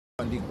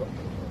andikwa.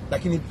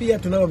 Lakini pia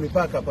tunayo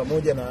mipaka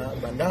pamoja na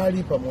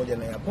bandari, pamoja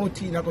na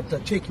airport, nako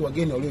tutacheki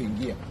wageni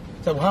walioingia.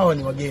 Sababu hawa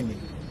ni wageni.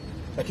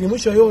 Lakini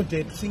mwisho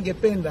yote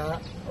tusingependa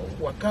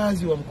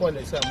wakazi wa mkoa wa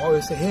Dar es Salaam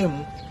wawe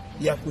sehemu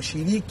ya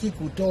kushiriki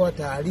kutoa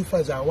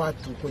taarifa za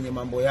watu kwenye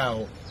mambo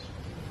yao.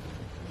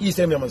 Hii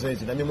sehemu ya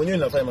mazoezi, na mimi mwenyewe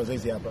ninafanya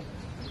mazoezi hapa.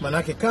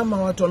 Manake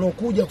kama watu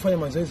wanaokuja kufanya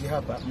mazoezi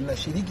hapa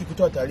mnashiriki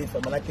kutoa taarifa,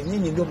 manake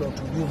nyinyi ndio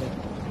mnaotuhujumu.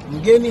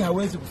 Mgeni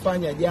hawezi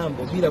kufanya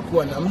jambo bila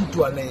kuwa na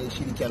mtu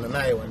anayeshirikiana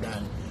naye wa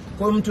ndani.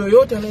 Kwa hiyo mtu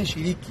yoyote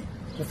anayeshiriki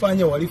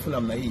kufanya uhalifu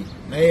namna hii,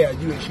 na yeye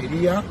ajue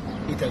sheria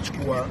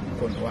itachukua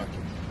mkondo wake.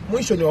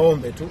 Mwisho ni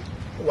waombe tu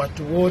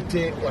watu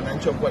wote,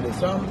 wananchi wa mkoa wa Dar es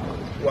Salaam,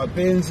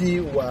 wapenzi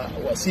wa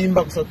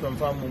Simba, kwa sababu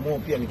tunamfahamu Mo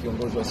pia ni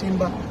kiongozi wa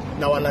Simba,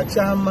 na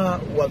wanachama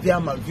wa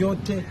vyama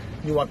vyote,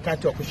 ni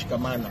wakati wa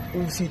kushikamana.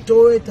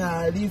 Usitoe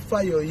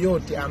taarifa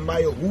yoyote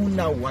ambayo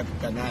huna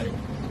uhakika nayo.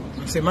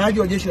 Msemaji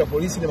wa jeshi la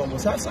polisi ni Mambo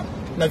sasa,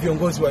 na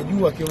viongozi wa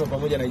juu wakiwemo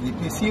pamoja na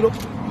IGP Siro,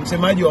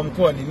 msemaji wa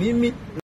mkoa ni mimi.